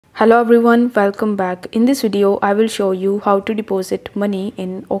Hello everyone, welcome back. In this video, I will show you how to deposit money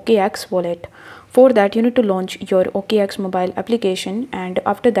in OKX Wallet. For that, you need to launch your OKX mobile application, and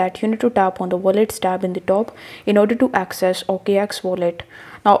after that, you need to tap on the Wallets tab in the top in order to access OKX Wallet.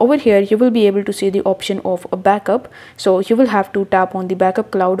 Now over here, you will be able to see the option of a backup. So you will have to tap on the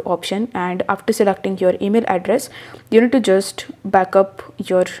backup cloud option, and after selecting your email address, you need to just backup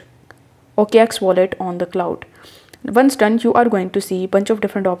your OKX Wallet on the cloud. Once done, you are going to see a bunch of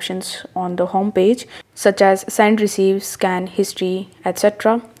different options on the home page, such as send, receive, scan, history,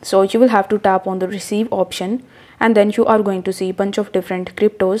 etc. So you will have to tap on the receive option, and then you are going to see a bunch of different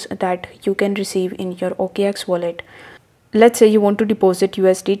cryptos that you can receive in your OKX wallet. Let's say you want to deposit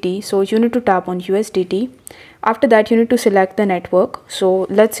USDT, so you need to tap on USDT. After that, you need to select the network. So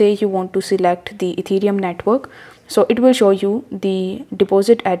let's say you want to select the Ethereum network. So it will show you the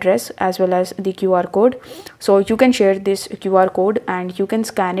deposit address as well as the QR code. So you can share this QR code and you can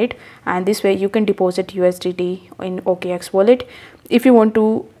scan it, and this way you can deposit USDT in OKX wallet. If you want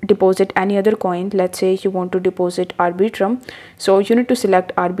to deposit any other coin, let's say you want to deposit Arbitrum, so you need to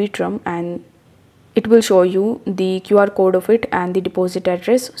select Arbitrum and it will show you the QR code of it and the deposit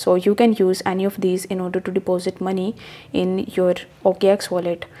address. So you can use any of these in order to deposit money in your OKX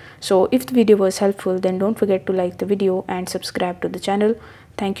wallet. So if the video was helpful, then don't forget to like the video and subscribe to the channel.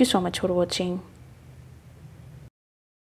 Thank you so much for watching.